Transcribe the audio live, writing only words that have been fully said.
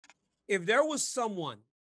if there was someone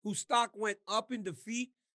whose stock went up in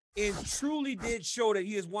defeat and truly did show that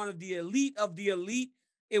he is one of the elite,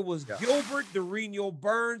 it was Gilbert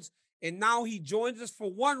Burns. And now he joins us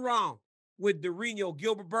for one round with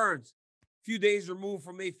Gilbert Burns. A few days removed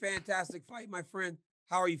from a fantastic fight, my friend.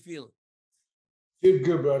 How are you feeling? Feel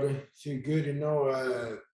good, brother. Feel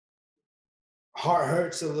good. Heart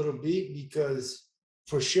hurts a little bit because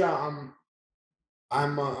for sure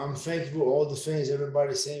I'm thankful all the fans,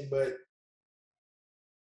 everybody's saying, but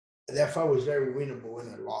that fight was very winnable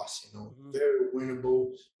and I lost, very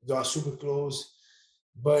winnable, got super close.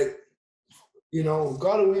 But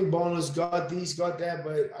got a win bonus, got this, got that,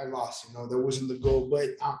 but I lost, that wasn't the goal.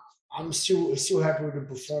 But I'm still happy with the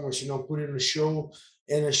performance, putting in a show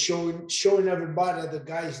and showing everybody that the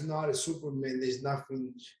guy is not a Superman. There's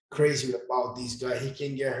nothing crazy about this guy. He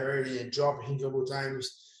can get hurt and drop him a couple times,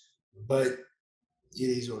 but it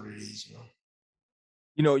is what it is,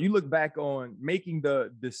 You look back on making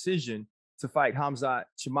the decision to fight Khamzat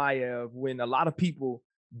Chimaev when a lot of people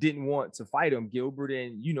didn't want to fight him, Gilbert,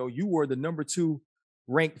 and you were the number 2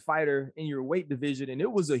 ranked fighter in your weight division, and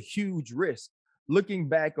it was a huge risk. Looking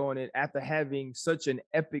back on it after having such an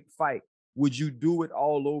epic fight, would you do it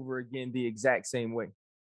all over again the exact same way?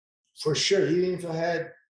 For sure. Even if I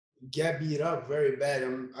get beat up very bad,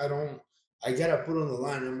 I gotta put on the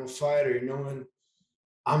line. I'm a fighter, and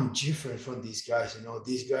I'm different from these guys.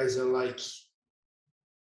 These guys are like,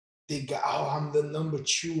 I'm the number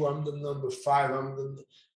 2, I'm the number 5,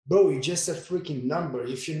 bro, you're just a freaking number.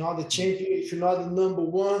 If you're not the champion, if you're not the number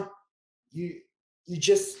 1, you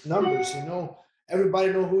just numbers,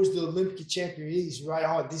 Everybody know who's the Olympic champion is, right?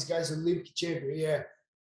 Oh, this guy's Olympic champion, yeah.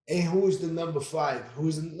 And who's the number 5?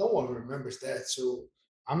 No one remembers that. So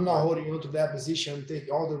I'm not holding on to that position. I'm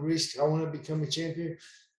taking all the risks. I want to become a champion.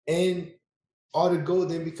 And all the goal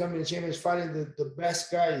then becoming a champion is fighting the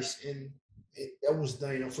best guys. And that was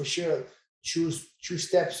done, for sure. Choose 2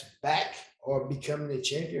 steps back or becoming a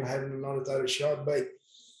champion, having another title shot, but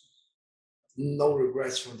no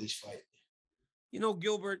regrets from this fight.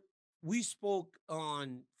 Gilbert, we spoke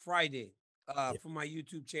on Friday from my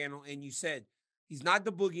YouTube channel, and you said he's not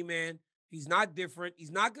the boogeyman. He's not different. He's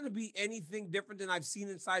not going to be anything different than I've seen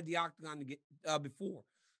inside the octagon before.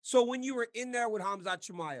 So when you were in there with Khamzat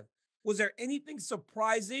Chimaev, was there anything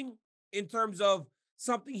surprising in terms of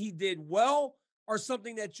something he did well or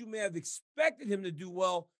something that you may have expected him to do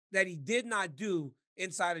well that he did not do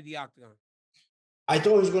inside of the octagon? I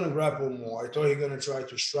thought he was going to grapple more. I thought he was going to try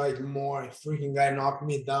to strike more. Freaking guy knocked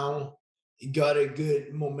me down. He got a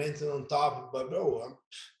good momentum on top. But, bro,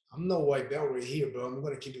 I'm no white belt right here, bro. I'm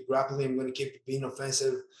going to keep it grappling. I'm going to keep it being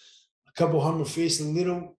offensive. A couple hundred fists, a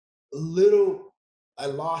little I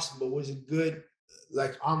lost, but was a good,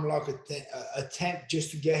 arm lock attempt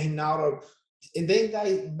just to get him out of. And then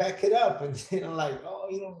I back it up. And then I'm like, oh,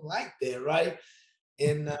 you don't like that, right?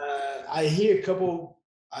 And I hear a couple.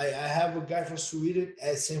 I have a guy from Sweden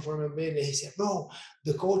at St. Forman, and he said, "No,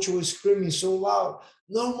 the coach was screaming so loud,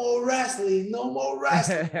 no more wrestling, no more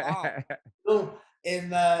wrestling." No, and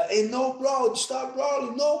no, bro, stop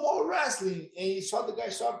brawling, no more wrestling. And he saw the guy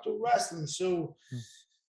stop to wrestling. So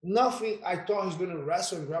nothing. I thought he's gonna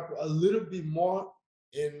wrestle and grapple a little bit more,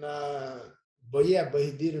 and but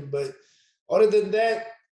he didn't. But other than that,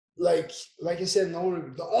 like I said,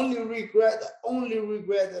 the only regret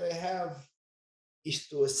that I have is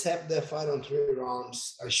to accept that fight on 3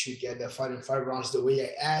 rounds. I should get that fight in 5 rounds the way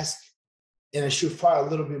I asked, and I should fight a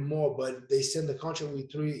little bit more. But they send the contract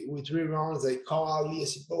with three rounds. They call Ali. I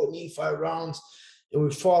said, "Bro, I need 5 rounds," and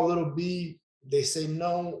we fought a little bit. They say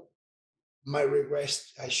no. My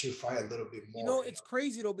regrets. I should fight a little bit more. It's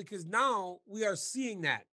crazy though, because now we are seeing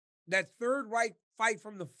that third fight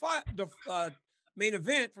from the main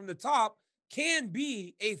event from the top can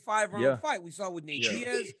be a 5-round fight. We saw with Nate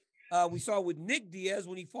Diaz. We saw with Nick Diaz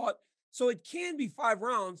when he fought. So it can be 5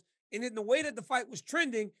 rounds. And in the way that the fight was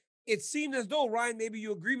trending, it seemed as though, Ryan, maybe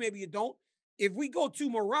you agree, maybe you don't. If we go 2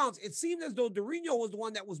 more rounds, it seemed as though Durinho was the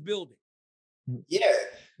one that was building. Yeah,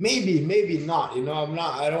 maybe not. I don't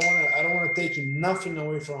want to take nothing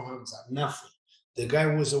away from Khamzat. Nothing. The guy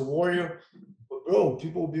was a warrior. But bro,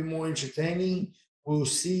 people will be more entertaining. We'll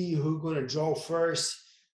see who's gonna draw first.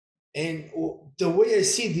 And the way I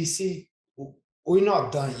see DC, we're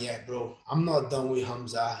not done yet, bro. I'm not done with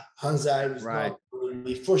Khamzat. Khamzat is not with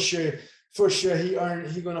me. For sure,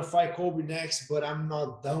 he's gonna fight Kobe next, but I'm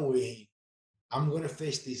not done with him. I'm gonna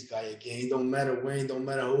face this guy again. It don't matter when, don't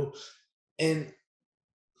matter who. And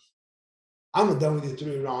I'm done with the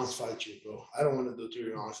 3 rounds fight, bro. I don't want to do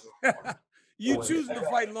 3 rounds. You choosing to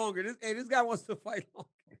fight longer. This guy wants to fight longer.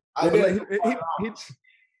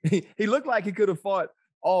 He looked like he could have fought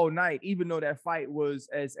all night, even though that fight was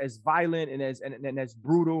as violent and as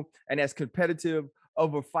brutal and as competitive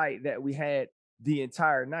of a fight that we had the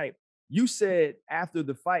entire night. You said after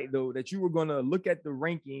the fight, though, that you were going to look at the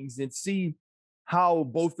rankings and see how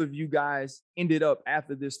both of you guys ended up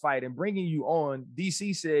after this fight. And bringing you on,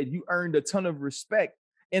 DC said you earned a ton of respect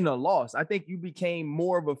in a loss. I think you became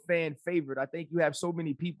more of a fan favorite. I think you have so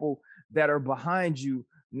many people that are behind you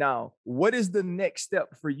now. What is the next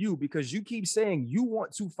step for you? Because you keep saying you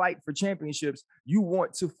want to fight for championships. You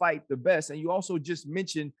want to fight the best. And you also just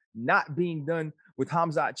mentioned not being done with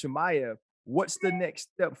Khamzat Chimaev. What's the next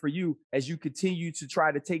step for you as you continue to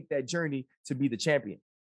try to take that journey to be the champion?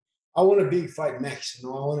 I want a big fight next. I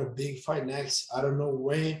want a big fight next. I don't know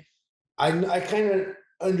when. I kind of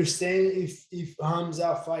understand if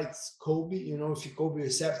Hamza fights Kobe, if Kobe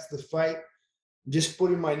accepts the fight, just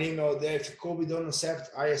putting my name out there. If Kobe don't accept,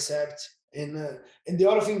 I accept. And the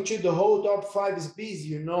other thing too, the whole top 5 is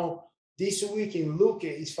busy. This weekend, Luke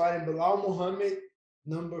is fighting Bilal Muhammad,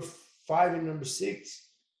 number 5 and number 6.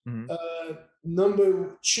 Mm-hmm.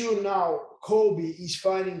 Number 2 now, Kobe is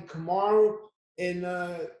fighting Kamaru, and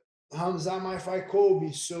Hamza might fight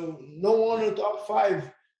Kobe. So no one in the top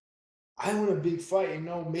 5. I want a big fight.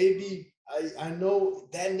 Maybe I know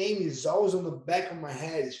that name is always on the back of my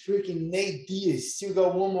head. It's freaking Nate Diaz. Still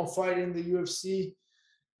got one more fight in the UFC.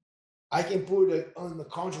 I can put it on the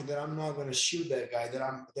contract that I'm not gonna shoot that guy.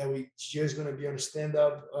 That we just gonna be on stand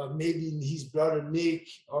up. Maybe his brother Nick,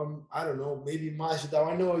 I don't know. Maybe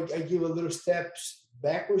Masvidal. I know I give a little steps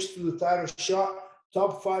backwards to the title shot.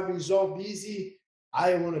 Top 5 is all busy.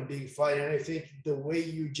 I want a big fight, and I think the way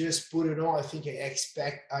you just put it on, I think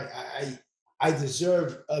I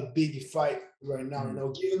deserve a big fight right now.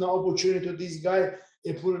 Mm-hmm. Given the opportunity to this guy,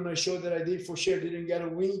 and put on a show that I did for sure, didn't get a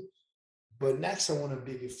win. But next, I want a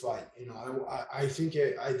big fight. I think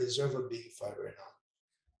I deserve a big fight right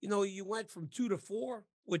now. You went from 2 to 4,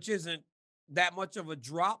 which isn't that much of a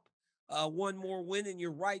drop. One more win, and you're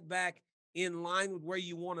right back in line with where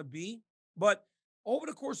you want to be. But over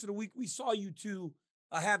the course of the week, we saw you two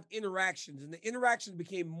have interactions, and the interactions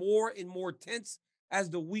became more and more tense as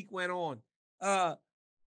the week went on.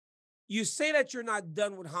 You say that you're not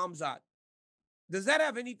done with Khamzat. Does that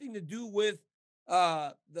have anything to do with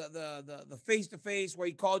the face-to-face where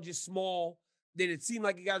he called you small? Did it seem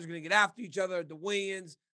like you guys were going to get after each other at the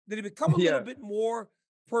weigh-ins? Did it become a little bit more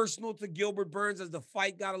personal to Gilbert Burns as the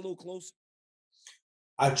fight got a little closer?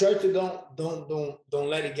 I tried to don't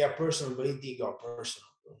let it get personal, but it did get personal.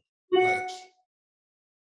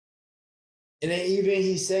 And then even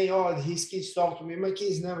he's saying, "Oh, his kids talk to me." My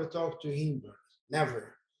kids never talk to him, bro.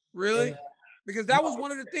 Never. Really? And, because that was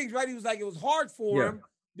one of the things, right? He was like, it was hard for him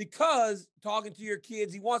because talking to your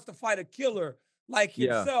kids, he wants to fight a killer like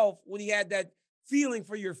himself when he had that feeling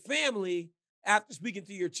for your family after speaking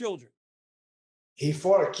to your children. He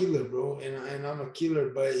fought a killer, bro, and I'm a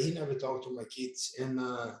killer, but he never talked to my kids. And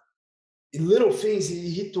in little things,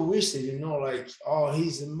 he twisted, like, oh,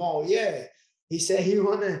 he's a mall. Yeah, he said he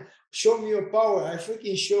wanna show me your power. I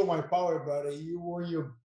freaking show my power, brother. You were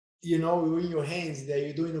you're in your hands there.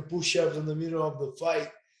 You're doing the push-ups in the middle of the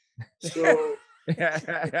fight. So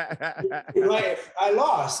right, I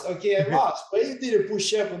lost. Okay, I lost. But you did a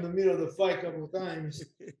push-up in the middle of the fight a couple of times.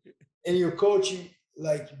 And your coach,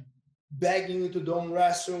 like, begging you to don't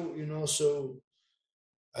wrestle, so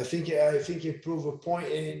I think it proved a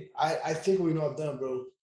point, and I think we're not done, bro.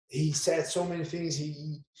 He said so many things.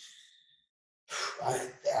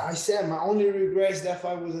 I said my only regret is that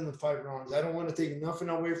fight was in the 5 rounds. I don't want to take nothing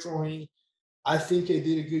away from him. I think I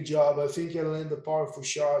did a good job. I think I landed powerful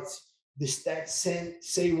shots. The stats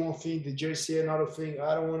say one thing, the judge say another thing.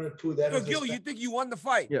 I don't want to put that. So, Gil, you think you won the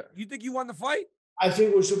fight? Yeah. You think you won the fight? I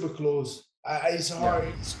think we're super close. It's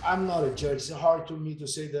hard. I'm not a judge. It's hard to me to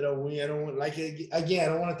say that I win. I don't want, I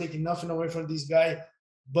don't want to take nothing away from this guy.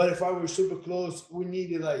 But if I were super close, we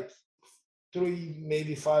needed like 3,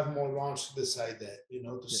 maybe 5 more rounds to decide that,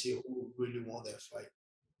 to see who really won that fight.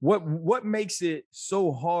 What makes it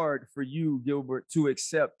so hard for you, Gilbert, to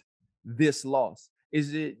accept this loss?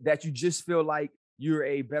 Is it that you just feel like you're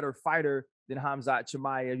a better fighter than Khamzat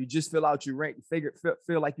Chimaev? You just feel like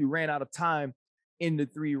you ran out of time in the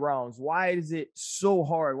 3 rounds? Why is it so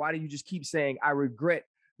hard? Why do you just keep saying, I regret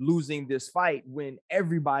losing this fight, when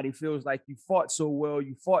everybody feels like you fought so well,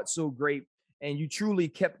 you fought so great, and you truly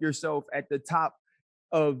kept yourself at the top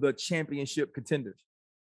of the championship contenders?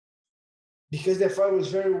 Because that fight was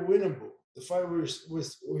very winnable. The fight was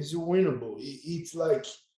winnable. It's like,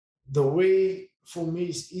 the way for me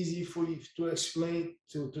it's easy for you to explain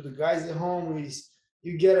to the guys at home is,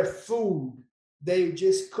 you get a food that you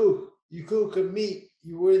just cook. You cook a meat.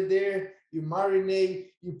 You went there, you marinate,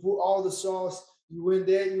 you put all the sauce, you in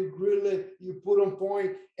there, you grill it, you put on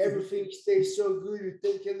point, everything stays so good. You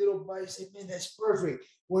take a little bite, say, man, that's perfect.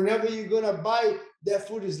 Whenever you're gonna bite, that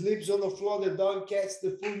food is lips on the floor, the dog catch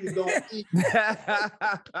the food you don't eat.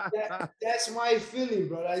 That's my feeling,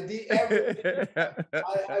 bro. I did everything.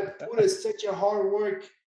 I put such a hard work.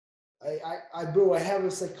 Bro, I have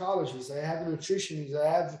a psychologist, I have a nutritionist, I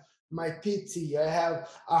have my PT, I have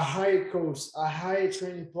a higher coach, a higher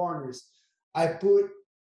training partners. I put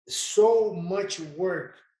so much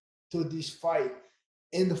work to this fight,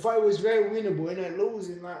 and the fight was very winnable. And I lose,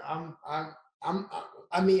 and I'm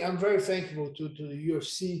I mean, I'm very thankful to the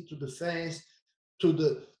UFC, to the fans, to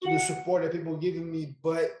the support that people giving me.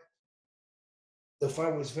 But the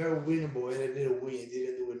fight was very winnable, and I didn't win. It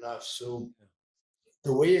didn't do enough. So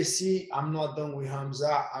the way I see, I'm not done with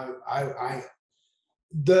Hamza.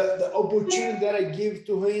 The opportunity that I give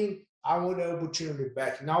to him, I want the opportunity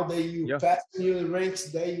back. Now that you passed me in the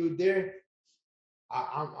ranks, that you're there,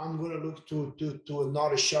 I'm gonna look to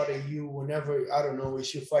another shot at you whenever, I don't know,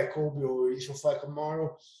 if you fight Kobe or if you fight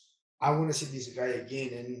Kamaru. I want to see this guy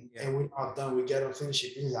again, and we're not done. We got to finish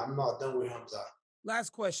it. I'm not done with Hamza.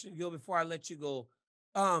 Last question, Gil, before I let you go.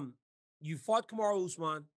 You fought Kamaru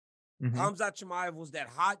Usman. Mm-hmm. Khamzat Chimaev was that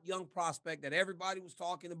hot young prospect that everybody was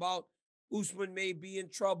talking about. Usman may be in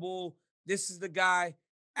trouble. This is the guy.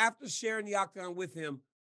 After sharing the octagon with him,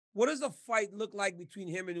 what does the fight look like between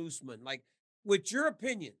him and Usman? Like, with your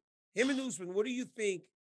opinion, him and Usman, what do you think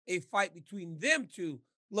a fight between them two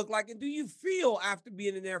look like? And do you feel, after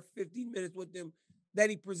being in there 15 minutes with them, that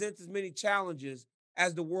he presents as many challenges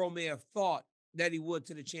as the world may have thought that he would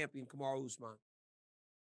to the champion, Kamaru Usman?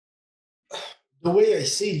 The way I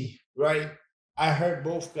see, right? I heard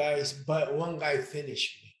both guys, but one guy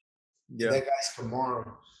finished me. Yeah. And that guy's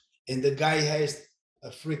Kamaru. And the guy has a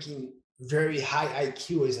freaking very high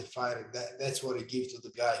IQ as a fighter. That's what it gives to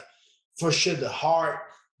the guy. For sure, the heart,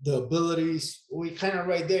 the abilities, we kind of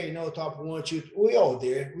right there, top 1, 2, we all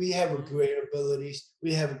there. We have a great abilities.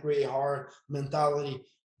 We have a great heart, mentality.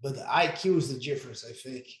 But the IQ is the difference, I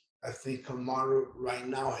think. I think Kamaru right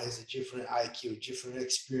now has a different IQ, different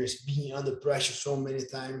experience, being under pressure so many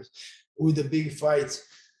times with the big fights.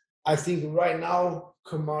 I think right now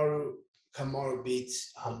Kamaru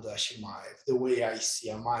beats Khamzat Chimaev. The way I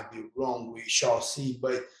see, I might be wrong. We shall see.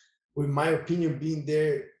 But with my opinion, being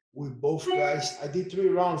there with both guys, I did 3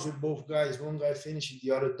 rounds with both guys. One guy finished,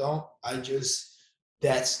 the other don't.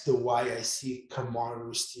 That's the why I see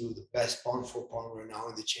Kamaru still the best pound for pound right now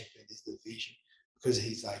in the champion of this division. Because of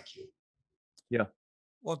his IQ. Yeah.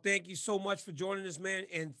 Well, thank you so much for joining us, man.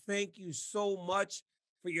 And thank you so much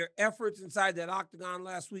for your efforts inside that octagon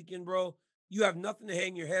last weekend, bro. You have nothing to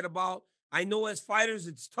hang your head about. I know as fighters,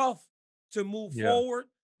 it's tough to move forward.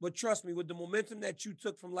 But trust me, with the momentum that you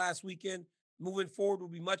took from last weekend, moving forward will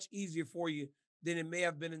be much easier for you than it may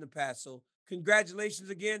have been in the past. So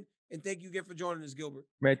congratulations again. And thank you again for joining us, Gilbert.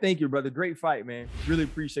 Man, thank you, brother. Great fight, man. Really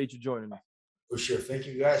appreciate you joining us. For sure. Thank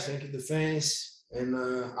you, guys. Thank you, the fans. And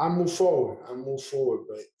I move forward,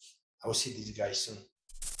 but I will see these guys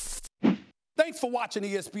soon. Thanks for watching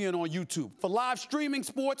ESPN on YouTube. For live streaming,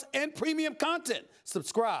 sports, and premium content,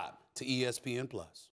 subscribe to ESPN+.